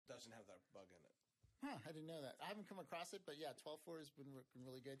doesn't have that bug in it. Huh, I didn't know that. I haven't come across it, but yeah, 12.4 has been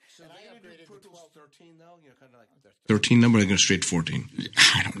really good. So and I upgraded to 12. 13 though, kind of like 13 number. They're going straight to 14.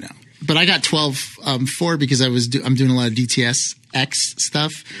 I don't know, but I got 12.4 because I'm doing a lot of DTS X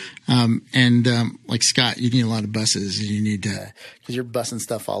stuff, and like Scott, you need a lot of buses, and you need because you're bussing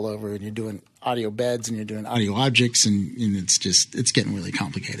stuff all over, and you're doing audio beds, and you're doing audio objects, and it's getting really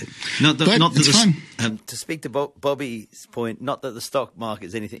complicated. It's fun. To speak to Bobby's point, not that the stock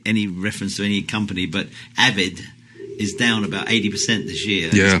market is any reference to any company, but Avid is down about 80% this year.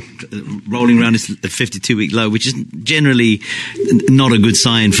 Yeah. It's rolling around its 52-week low, which is generally not a good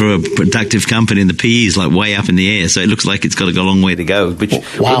sign for a productive company, and the PE is like way up in the air, so it looks like it's got to go a long way to go, which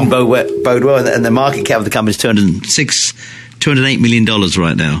wouldn't bode well. And the market cap of the company is $208 million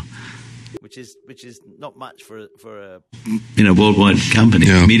right now. Which is not much for a worldwide company,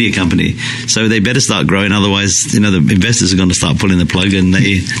 media company. So they better start growing, otherwise the investors are going to start pulling the plug, and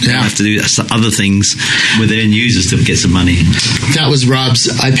they have to do other things with their end users to get some money. That was Rob's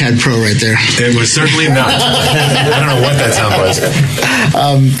iPad Pro right there. It was certainly not. I don't know what that sound was.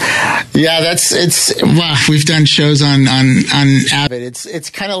 Wow. We've done shows on Avid. It's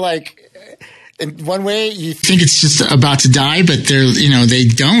kind of like, in one way, you think it's just about to die, but they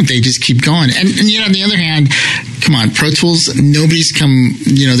don't. They just keep going. And on the other hand, come on, Pro Tools, nobody's come,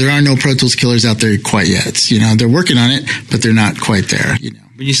 there are no Pro Tools killers out there quite yet. They're working on it, but they're not quite there,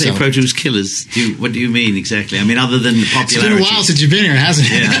 When you say Pro Tools killers, what do you mean exactly? I mean, other than the popularity. It's been a while since you've been here, hasn't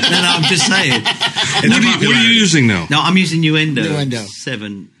it? Yeah. No, I'm just saying. What are you using now? No, I'm using Nuendo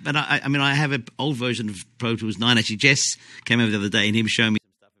 7. But I have an old version of Pro Tools 9. Actually, Jess came over the other day and he was showing me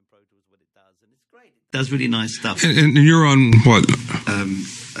some stuff in Pro Tools, what it does. And it's great. It does really nice stuff. And you're on what?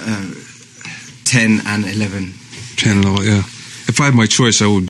 10 and 11. 10 and 11, yeah. If I had my choice, I would